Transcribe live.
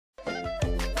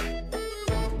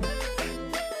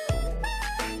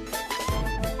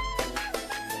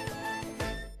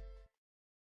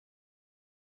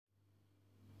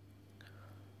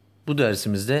Bu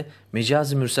dersimizde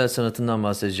Mecaz-ı Mürsel sanatından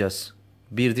bahsedeceğiz.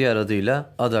 Bir diğer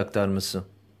adıyla ad aktarması.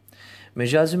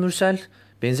 Mecaz-ı Mürsel,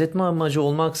 benzetme amacı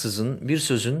olmaksızın bir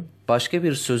sözün başka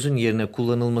bir sözün yerine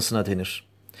kullanılmasına denir.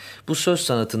 Bu söz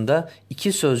sanatında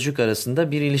iki sözcük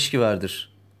arasında bir ilişki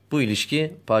vardır. Bu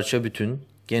ilişki parça bütün,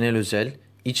 genel özel,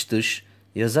 iç dış,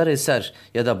 yazar eser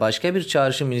ya da başka bir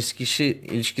çağrışım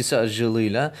ilişkisi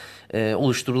aracılığıyla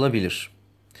oluşturulabilir.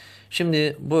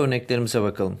 Şimdi bu örneklerimize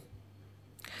bakalım.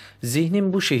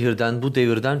 Zihnim bu şehirden, bu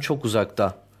devirden çok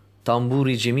uzakta.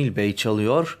 Tamburi Cemil Bey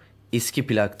çalıyor eski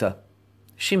plakta.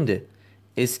 Şimdi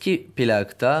eski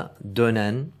plakta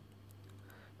dönen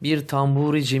bir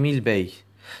Tamburi Cemil Bey.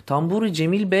 Tamburi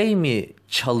Cemil Bey mi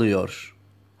çalıyor?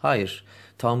 Hayır.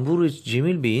 Tamburi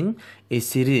Cemil Bey'in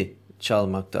eseri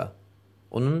çalmakta.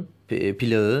 Onun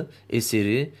plağı,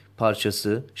 eseri,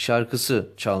 parçası, şarkısı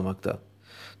çalmakta.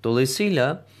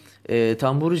 Dolayısıyla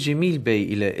Tamburi Cemil Bey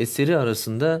ile eseri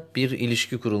arasında bir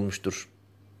ilişki kurulmuştur.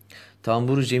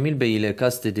 Tamburi Cemil Bey ile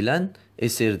kastedilen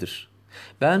eseridir.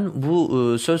 Ben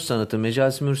bu söz sanatı,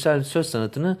 Mecaz-ı Mürsel söz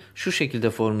sanatını şu şekilde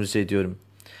formüle ediyorum.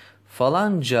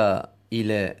 Falanca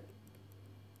ile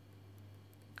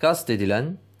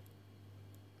kastedilen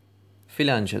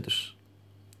filancadır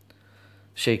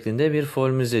şeklinde bir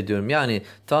formüle ediyorum. Yani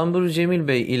Tamburi Cemil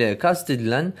Bey ile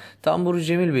kastedilen Tamburi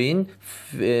Cemil Bey'in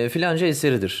filanca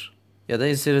eseridir ya da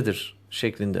eseridir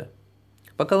şeklinde.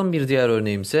 Bakalım bir diğer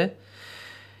örneğimize.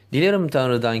 Dilerim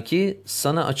Tanrı'dan ki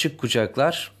sana açık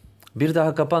kucaklar bir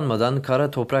daha kapanmadan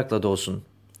kara toprakla dolsun.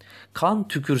 Kan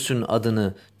tükürsün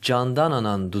adını candan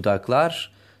anan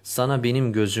dudaklar, sana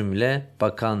benim gözümle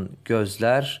bakan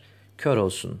gözler kör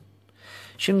olsun.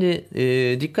 Şimdi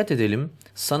dikkat edelim.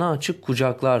 Sana açık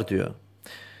kucaklar diyor.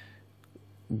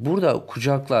 Burada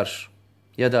kucaklar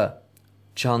ya da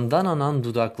candan anan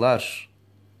dudaklar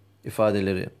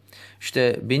ifadeleri.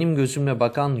 İşte benim gözümle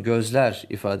bakan gözler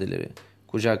ifadeleri.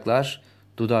 Kucaklar,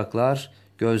 dudaklar,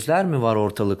 gözler mi var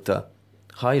ortalıkta?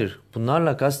 Hayır.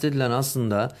 Bunlarla kastedilen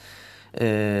aslında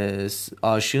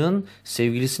aşığın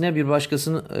sevgilisine bir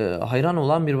başkasının hayran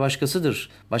olan bir başkasıdır.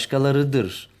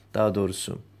 Başkalarıdır daha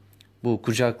doğrusu. Bu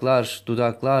kucaklar,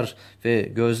 dudaklar ve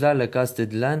gözlerle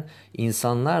kastedilen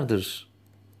insanlardır.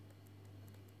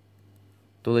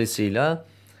 Dolayısıyla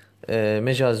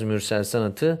Mecaz-ı Mürsel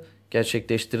sanatı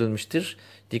gerçekleştirilmiştir.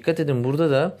 Dikkat edin,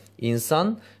 burada da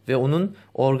insan ve onun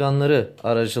organları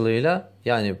aracılığıyla,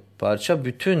 yani parça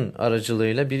bütün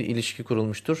aracılığıyla bir ilişki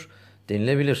kurulmuştur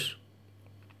denilebilir.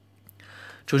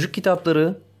 Çocuk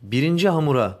kitapları birinci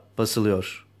hamura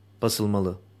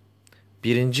basılmalı.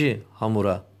 Birinci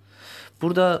hamura.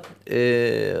 Burada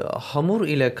hamur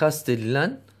ile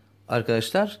kastedilen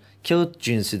arkadaşlar kağıt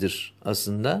cinsidir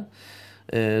aslında.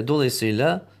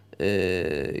 Dolayısıyla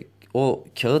o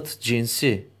kağıt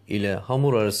cinsi ile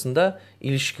hamur arasında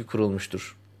ilişki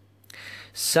kurulmuştur.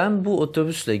 Sen bu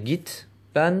otobüsle git,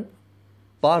 ben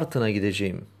Bartın'a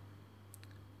gideceğim.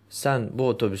 Sen bu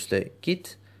otobüsle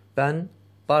git, ben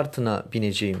Bartın'a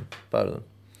bineceğim. Pardon.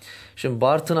 Şimdi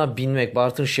Bartın'a binmek,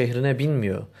 Bartın şehrine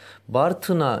binmiyor.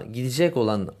 Bartın'a gidecek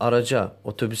olan araca,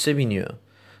 otobüse biniyor.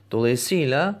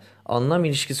 Dolayısıyla anlam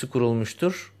ilişkisi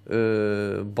kurulmuştur.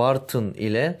 Bartın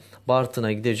ile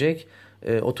Bartın'a gidecek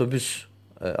otobüs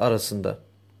arasında.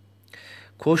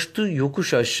 Koştu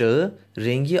yokuş aşağı,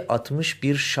 rengi atmış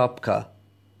bir şapka.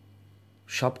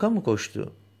 Şapka mı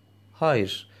koştu?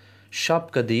 Hayır.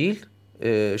 Şapka değil,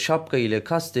 şapka ile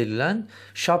kastedilen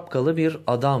şapkalı bir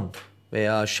adam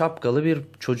veya şapkalı bir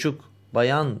çocuk,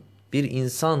 bayan, bir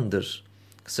insandır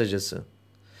kısacası.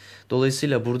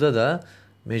 Dolayısıyla burada da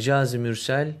Mecaz-ı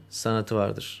Mürsel sanatı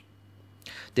vardır.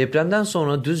 Depremden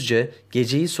sonra Düzce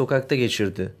geceyi sokakta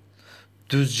geçirdi.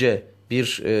 Düzce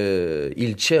bir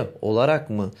ilçe olarak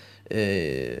mı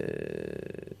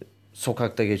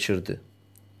sokakta geçirdi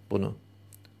bunu?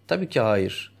 Tabii ki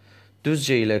hayır.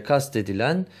 Düzce ile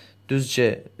kastedilen,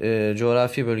 Düzce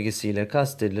coğrafi bölgesiyle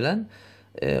kastedilen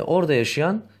orada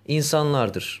yaşayan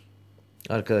insanlardır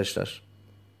arkadaşlar.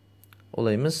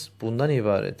 Olayımız bundan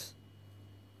ibaret.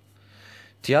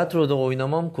 Tiyatroda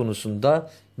oynamam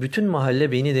konusunda bütün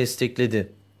mahalle beni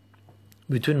destekledi.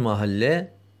 Bütün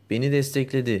mahalle beni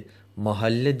destekledi.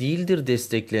 Mahalle değildir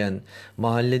destekleyen,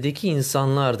 mahalledeki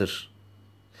insanlardır.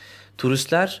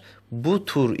 Turistler bu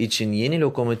tur için yeni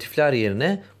lokomotifler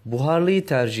yerine buharlıyı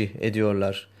tercih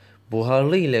ediyorlar.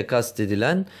 Buharlı ile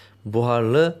kastedilen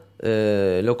buharlı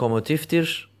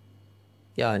lokomotiftir.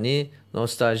 Yani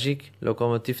nostaljik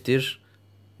lokomotiftir,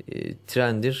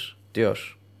 trendir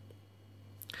diyor.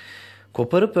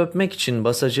 Koparıp öpmek için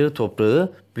basacağı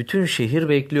toprağı bütün şehir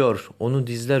bekliyor onu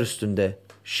dizler üstünde.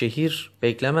 Şehir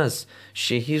beklemez.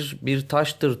 Şehir bir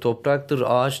taştır, topraktır,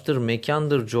 ağaçtır,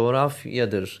 mekandır,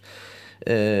 coğrafyadır.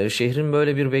 Şehrin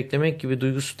böyle bir beklemek gibi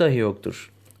duygusu dahi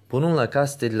yoktur. Bununla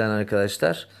kastedilen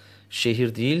arkadaşlar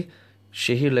şehir değil,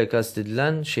 şehirle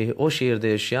kastedilen o şehirde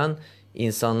yaşayan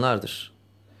insanlardır.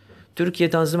 Türkiye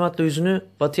Tanzimat'la yüzünü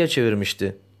batıya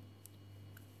çevirmişti.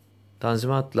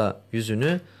 Tanzimat'la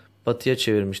yüzünü batıya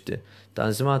çevirmişti.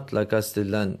 Tanzimat'la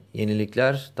kastedilen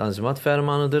yenilikler Tanzimat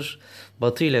fermanıdır.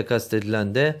 Batı ile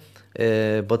kastedilen de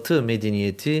Batı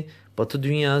medeniyeti, Batı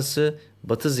dünyası,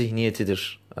 Batı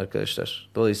zihniyetidir arkadaşlar.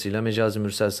 Dolayısıyla Mecaz-ı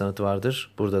Mürsel sanatı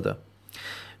vardır burada da.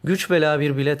 Güç bela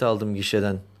bir bilet aldım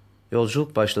gişeden.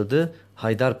 Yolculuk başladı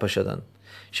Haydarpaşa'dan.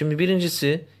 Şimdi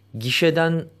birincisi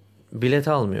gişeden bilet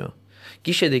almıyor.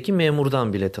 Gişedeki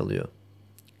memurdan bilet alıyor.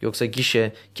 Yoksa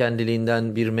gişe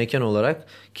kendiliğinden bir mekan olarak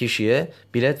kişiye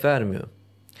bilet vermiyor.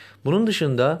 Bunun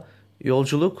dışında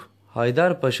yolculuk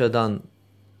Haydarpaşa'dan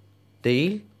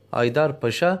değil,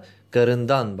 Haydarpaşa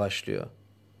garından başlıyor.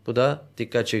 Bu da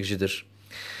dikkat çekicidir.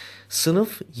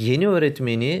 Sınıf yeni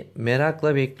öğretmeni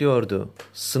merakla bekliyordu.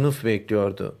 Sınıf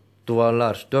bekliyordu.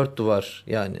 Duvarlar, 4 duvar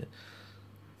yani.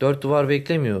 4 duvar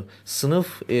beklemiyor.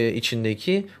 Sınıf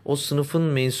içindeki o sınıfın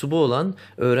mensubu olan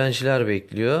öğrenciler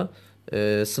bekliyor.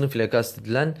 Sınıf ile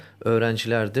kastedilen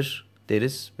öğrencilerdir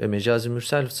deriz ve Mecaz-ı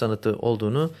Mürsel sanatı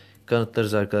olduğunu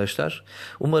kanıtlarız arkadaşlar.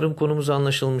 Umarım konumuz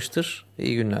anlaşılmıştır.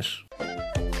 İyi günler.